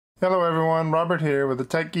Hello everyone, Robert here with the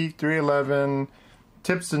Tech Geek 311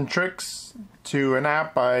 tips and tricks to an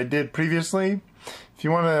app I did previously. If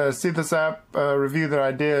you want to see this app review that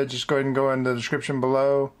I did, just go ahead and go in the description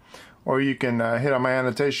below, or you can hit on my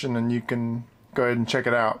annotation and you can go ahead and check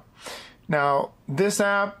it out. Now, this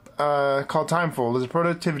app called Timeful is a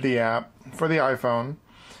productivity app for the iPhone.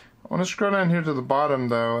 I want to scroll down here to the bottom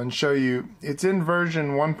though and show you it's in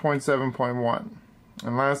version 1.7.1.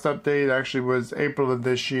 And last update actually was April of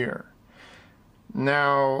this year.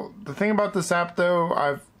 Now, the thing about this app though,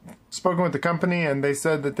 I've spoken with the company and they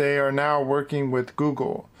said that they are now working with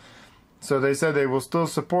Google. So they said they will still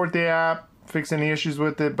support the app, fix any issues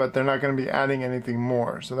with it, but they're not going to be adding anything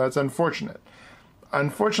more. So that's unfortunate.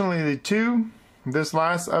 Unfortunately too, this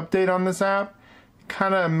last update on this app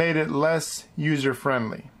kind of made it less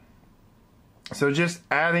user-friendly. So just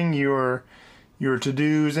adding your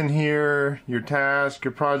to-dos in here, your tasks,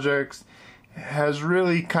 your projects, has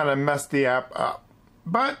really kind of messed the app up.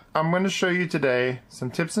 But I'm going to show you today some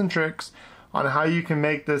tips and tricks on how you can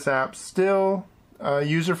make this app still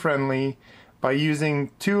user-friendly by using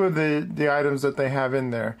two of the items that they have in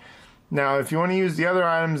there. Now, if you want to use the other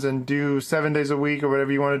items and do 7 days a week or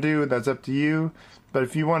whatever you want to do, that's up to you. But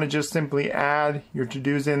if you want to just simply add your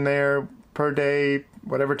to-dos in there per day,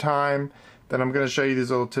 whatever time, then I'm going to show you these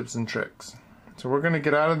little tips and tricks. So we're going to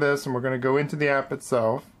get out of this and we're going to go into the app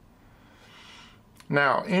itself.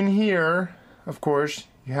 Now in here, of course,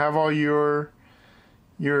 you have all your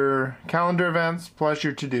calendar events plus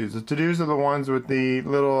your to-dos. The to-dos are the ones with the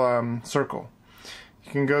little circle.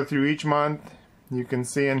 You can go through each month. You can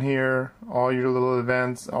see in here all your little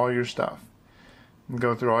events, all your stuff. And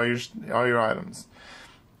go through all your items.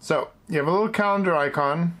 So you have a little calendar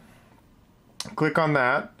icon. Click on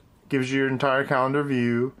that. Gives you your entire calendar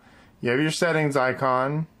view. You have your settings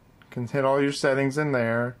icon. You can hit all your settings in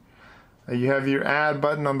there. You have your add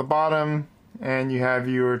button on the bottom, and you have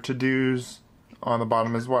your to-dos on the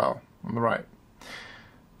bottom as well, on the right.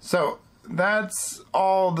 So that's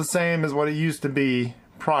all the same as what it used to be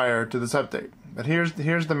prior to this update. But here's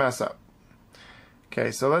the mess up. Okay,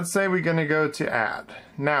 so let's say we're going to go to add.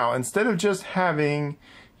 Now, instead of just having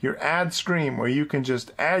your add screen where you can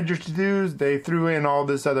just add your to-dos, they threw in all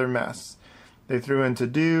this other mess. They threw in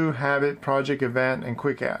to-do, habit, project, event, and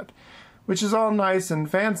quick add, which is all nice and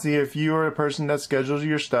fancy if you are a person that schedules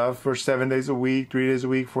your stuff for 7 days a week, 3 days a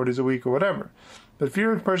week, 4 days a week, or whatever. But if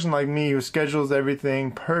you're a person like me who schedules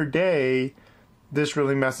everything per day, this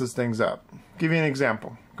really messes things up. I'll give you an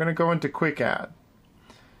example. I'm going to go into quick add.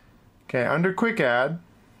 Okay, under quick add,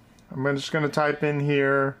 I'm just going to type in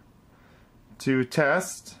here to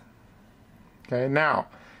test. Okay, now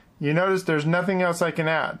you notice there's nothing else I can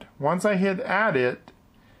add. Once I hit add it,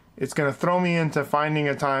 it's going to throw me into finding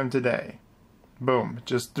a time today. Boom, it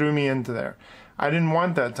just threw me into there. I didn't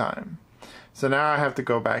want that time. So now I have to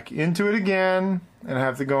go back into it again, and I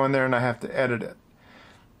have to go in there and I have to edit it.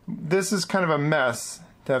 This is kind of a mess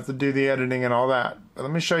to have to do the editing and all that. But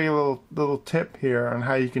let me show you a little tip here on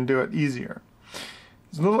how you can do it easier.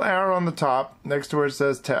 There's a little arrow on the top next to where it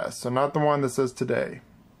says test, so not the one that says today.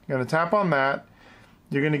 You're going to tap on that.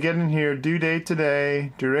 You're going to get in here due date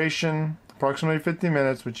today, duration, approximately 50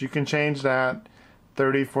 minutes, which you can change that,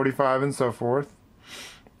 30, 45, and so forth.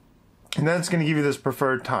 And then it's going to give you this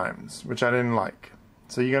preferred times, which I didn't like.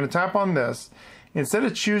 So you're going to tap on this. Instead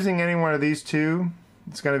of choosing any one of these two,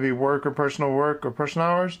 it's going to be work or personal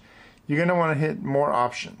hours, you're going to want to hit more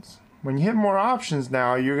options. When you hit more options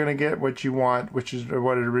now, you're going to get what you want, which is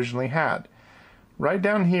what it originally had. Right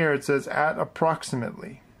down here it says at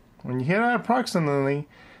approximately. When you hit at approximately,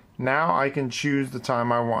 now I can choose the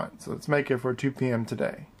time I want. So let's make it for 2 p.m.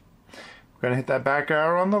 today. We're going to hit that back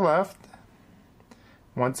arrow on the left.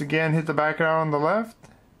 Once again, hit the back arrow on the left.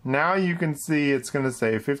 Now you can see it's going to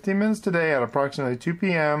say 15 minutes today at approximately 2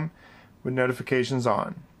 p.m. with notifications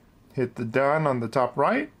on. Hit the done on the top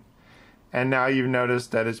right. And now you've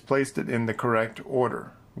noticed that it's placed it in the correct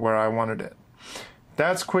order where I wanted it.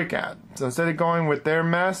 That's quick add. So instead of going with their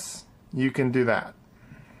mess, you can do that.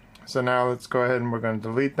 So now let's go ahead and we're going to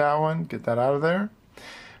delete that one, get that out of there.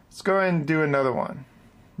 Let's go ahead and do another one.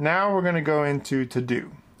 Now we're going to go into to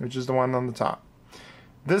do, which is the one on the top.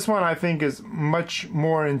 This one I think is much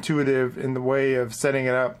more intuitive in the way of setting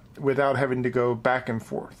it up without having to go back and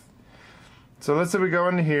forth. So let's say we go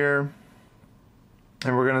into here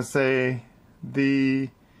and we're going to say the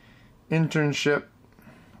internship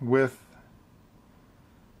with,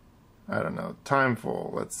 I don't know,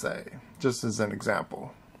 Timeful, let's say, just as an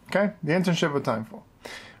example. Okay, the internship with Timeful.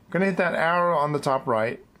 I'm going to hit that arrow on the top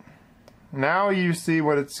right. Now you see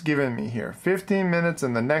what it's given me here. 15 minutes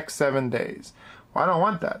in the next 7 days. Well, I don't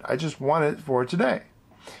want that. I just want it for today.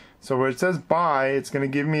 So where it says by, it's going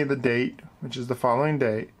to give me the date, which is the following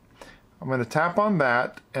date. I'm going to tap on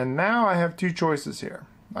that, and now I have two choices here.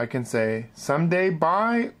 I can say someday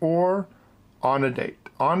by or on a date.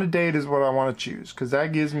 On a date is what I want to choose because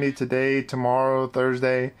that gives me today, tomorrow,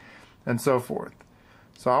 Thursday, and so forth.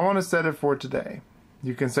 So I want to set it for today.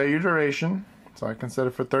 You can set your duration, so I can set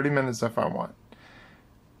it for 30 minutes if I want.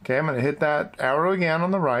 Okay, I'm going to hit that arrow again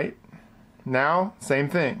on the right. Now, same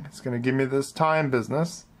thing. It's going to give me this time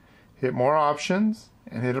business. Hit more options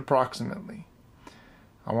and hit approximately.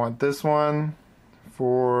 I want this one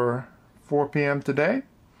for 4 p.m. today.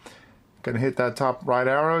 Going to hit that top right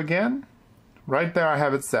arrow again. Right there I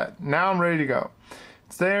have it set. Now I'm ready to go.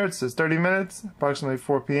 It's there. It says 30 minutes, approximately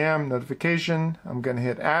 4 p.m. notification. I'm going to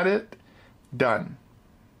hit add it. Done.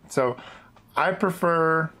 So I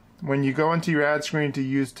prefer when you go into your ad screen to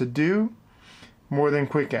use to do more than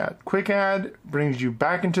quick add. Quick add brings you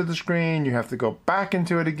back into the screen. You have to go back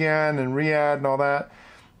into it again and re-add and all that.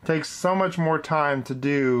 It takes so much more time to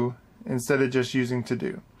do instead of just using to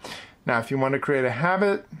do. Now if you want to create a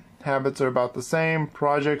habit, habits are about the same.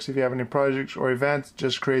 Projects, if you have any projects or events,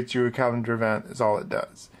 just creates you a calendar event is all it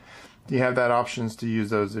does. You have that options to use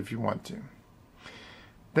those if you want to.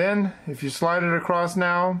 Then if you slide it across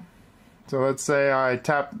now, so let's say I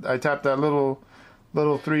tap that little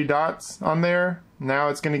 3 dots on there. Now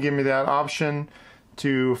it's going to give me that option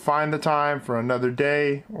to find the time for another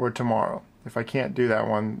day or tomorrow if I can't do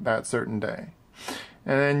that certain day.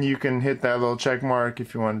 And then you can hit that little check mark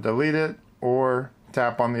if you want to delete it, or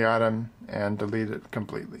tap on the item and delete it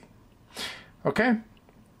completely. Okay,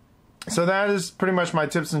 so that is pretty much my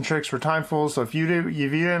tips and tricks for Timeful. So if you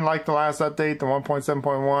didn't like the last update, the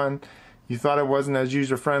 1.7.1, you thought it wasn't as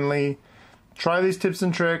user friendly, try these tips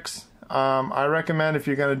and tricks. I recommend if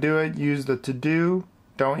you're going to do it, use the to do.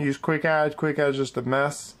 Don't use quick add. Quick add is just a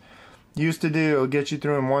mess. Use to do. It'll get you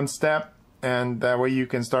through in one step, and that way you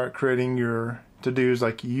can start creating your to dos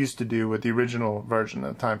like you used to do with the original version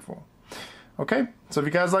of Timeful. Okay, so if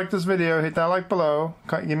you guys like this video, hit that like below.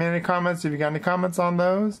 Give me any comments if you got any comments on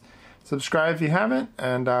those. Subscribe if you haven't,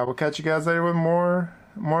 and we'll catch you guys later with more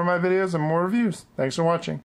of my videos and more reviews. Thanks for watching.